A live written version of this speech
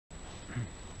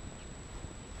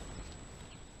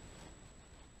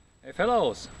Hey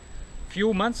fellows, a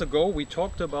few months ago we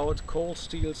talked about cold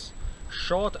steel's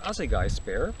short Assegai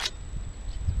Spear,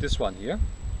 this one here.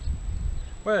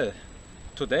 Well,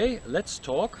 today let's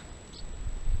talk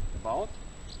about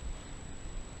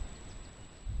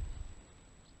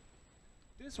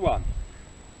this one.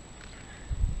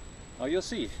 Now you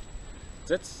see,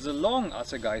 that's the long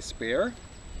Assegai Spear.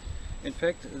 In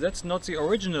fact, that's not the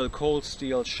original cold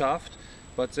steel shaft,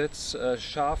 but that's a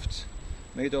shaft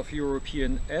made of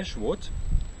European ash wood.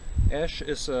 Ash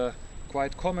is a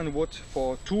quite common wood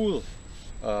for tool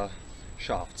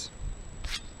shafts.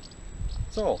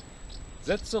 So,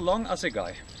 that's the long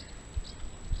Assegai.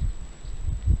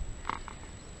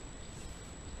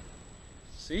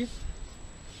 See?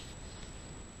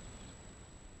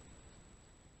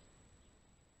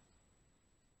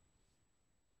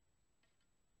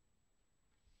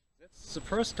 That's the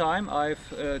first time I've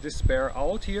this spear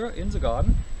out here in the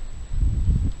garden.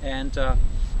 And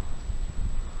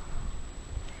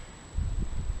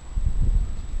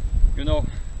you know,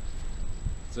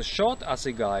 the short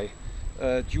Assegai,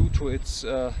 due to its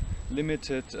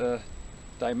limited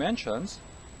dimensions,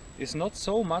 is not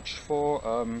so much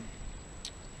for,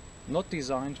 not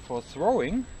designed for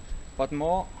throwing, but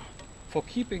more for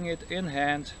keeping it in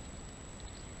hand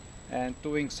and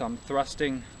doing some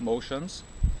thrusting motions.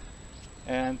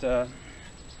 And the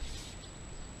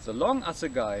long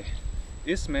Assegai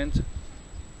is meant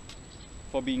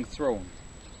for being thrown.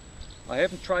 I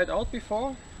haven't tried out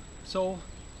before, so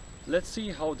let's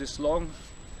see how this long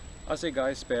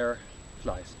Assegai Spear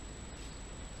flies.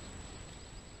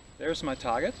 There's my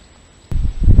target.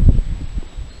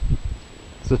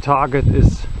 The target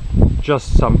is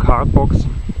just some cardbox.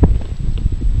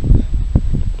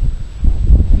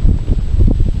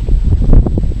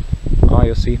 Ah,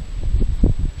 you see.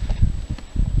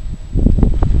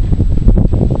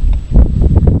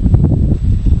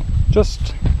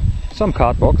 Just some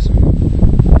cardbox.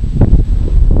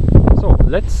 So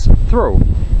let's throw.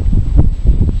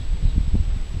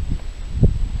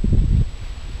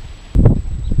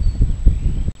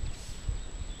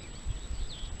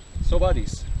 So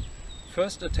buddies,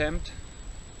 first attempt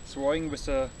throwing with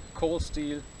a cold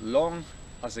steel long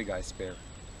Assegai Spear.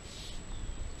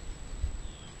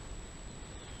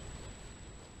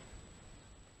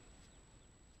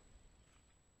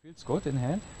 Feels good in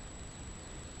hand.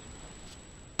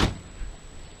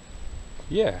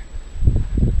 Yeah,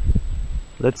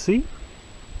 let's see.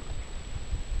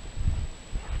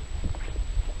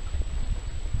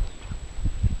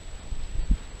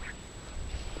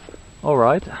 All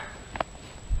right,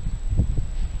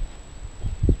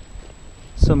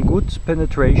 some good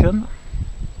penetration.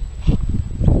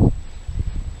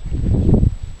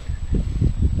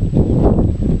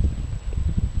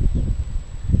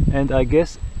 And I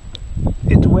guess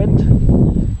it went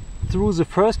through the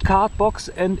first card box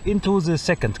and into the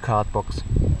second card box.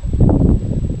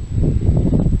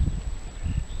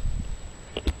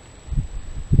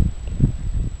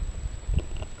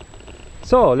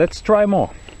 So let's try more.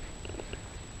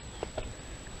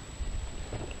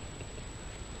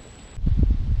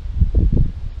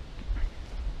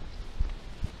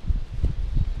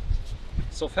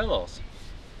 So fellows,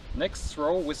 next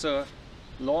throw with a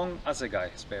long Assegai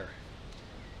Spear.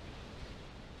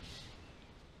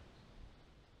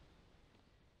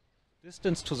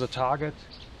 Distance to the target,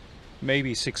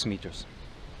 maybe 6 meters.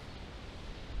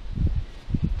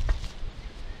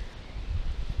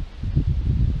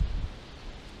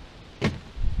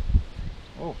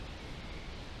 Oh,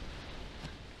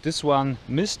 this one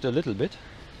missed a little bit.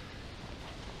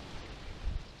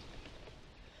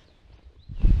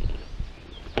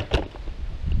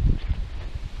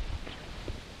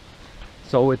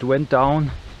 So it went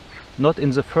down not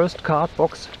in the first card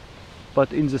box,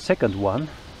 but in the second one.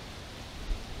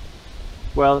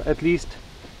 Well, at least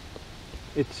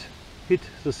it hit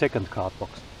the second card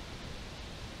box.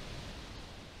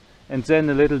 And then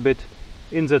a little bit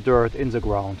in the dirt, in the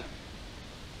ground.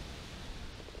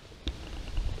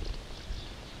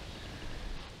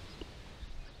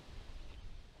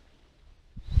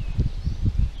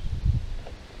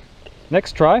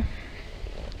 Next try.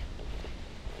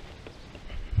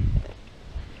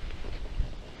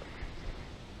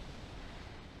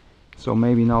 So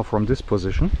maybe now from this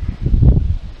position.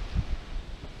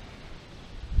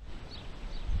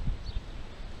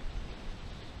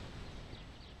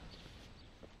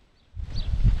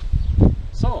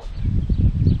 So,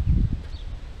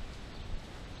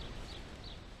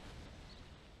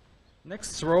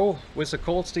 next throw with a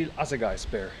cold steel Assegai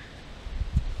Spear.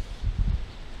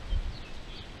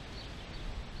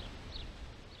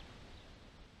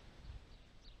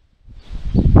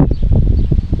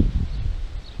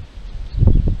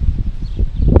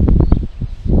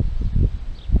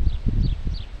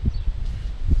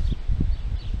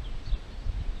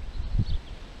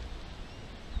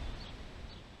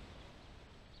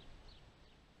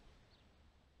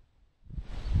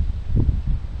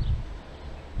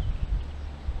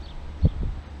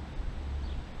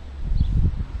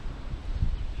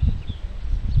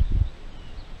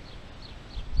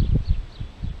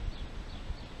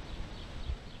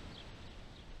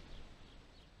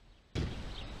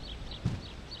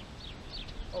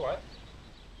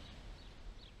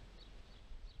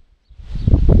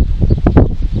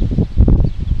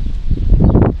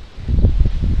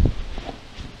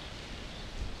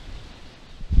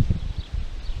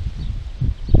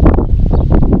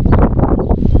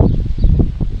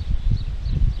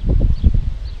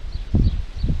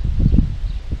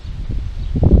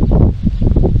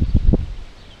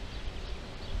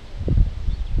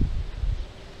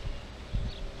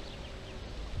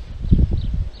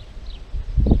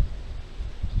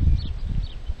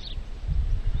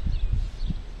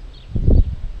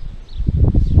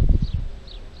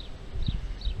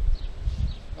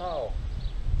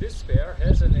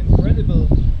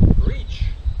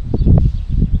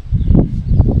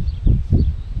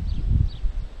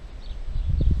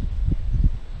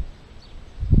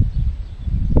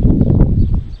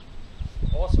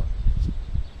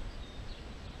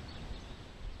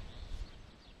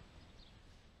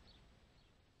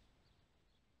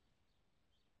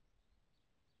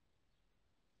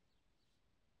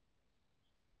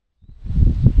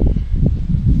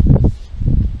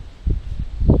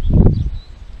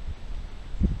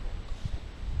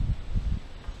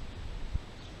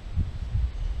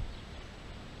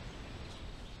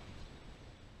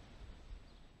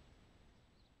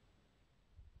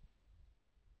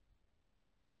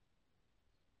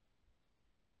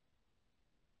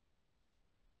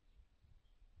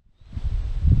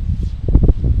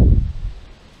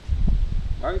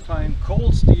 very fine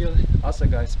cold steel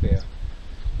Assegai Spear.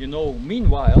 You know,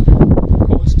 meanwhile,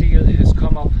 Cold Steel has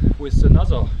come up with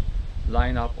another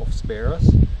lineup of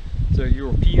spares, the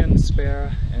European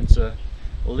Spear and the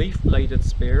leaf-bladed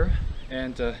Spear,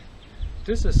 and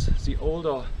this is the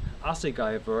older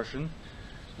Assegai version,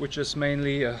 which is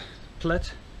mainly a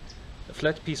flat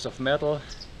piece of metal,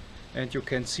 and you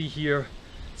can see here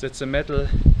that the metal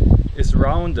is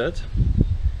rounded,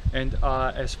 and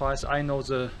as far as I know,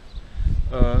 the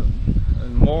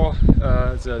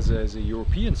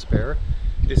European Spear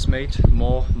is made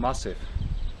more massive.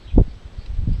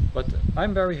 But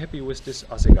I'm very happy with this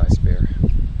Assegai Spear.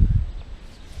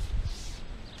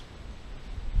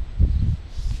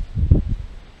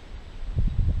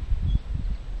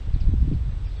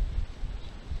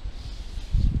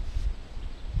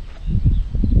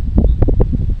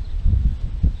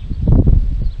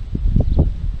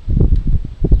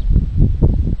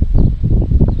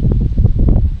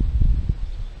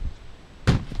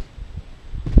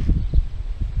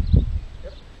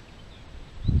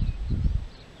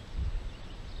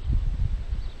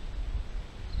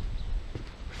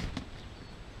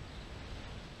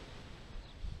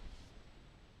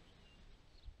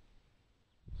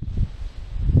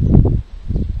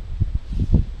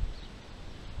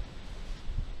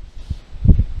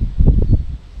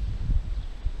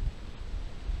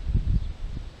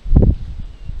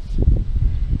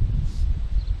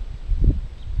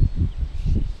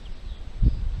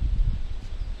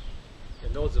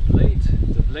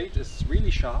 The blade is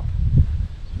really sharp.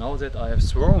 Now that I have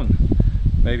thrown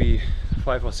maybe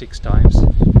 5 or 6 times,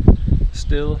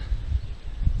 still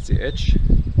the edge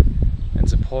and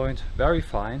the point very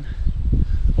fine.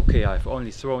 Okay, I've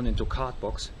only thrown into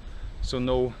cardbox, so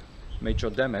no major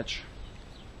damage.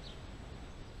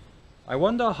 I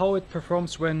wonder how it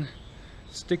performs when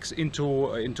sticks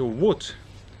into wood.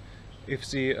 If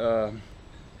the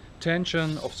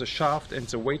tension of the shaft and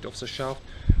the weight of the shaft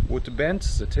would bend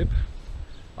the tip.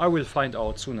 I will find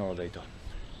out sooner or later.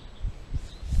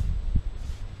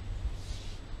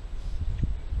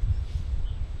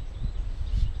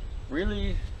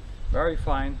 Really very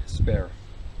fine spear.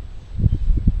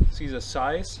 See the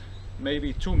size,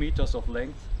 maybe 2 meters of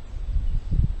length.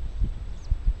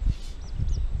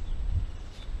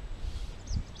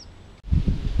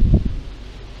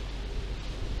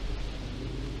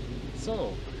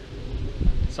 So,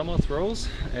 summer throws,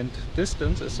 and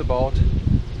distance is about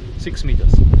 6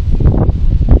 meters.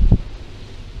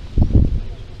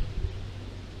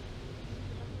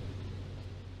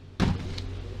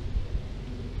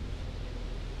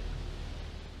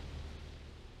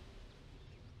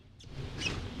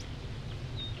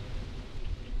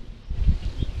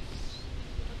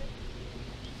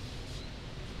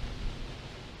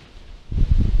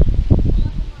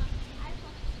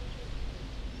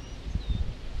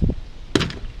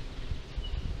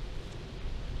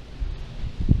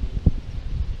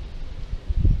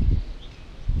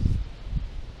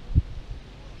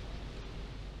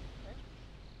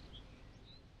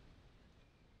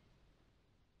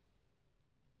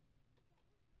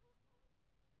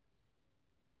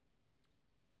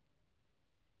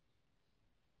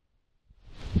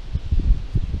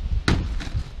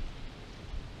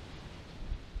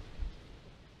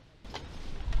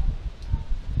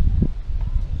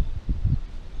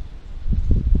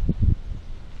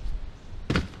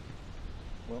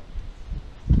 Well,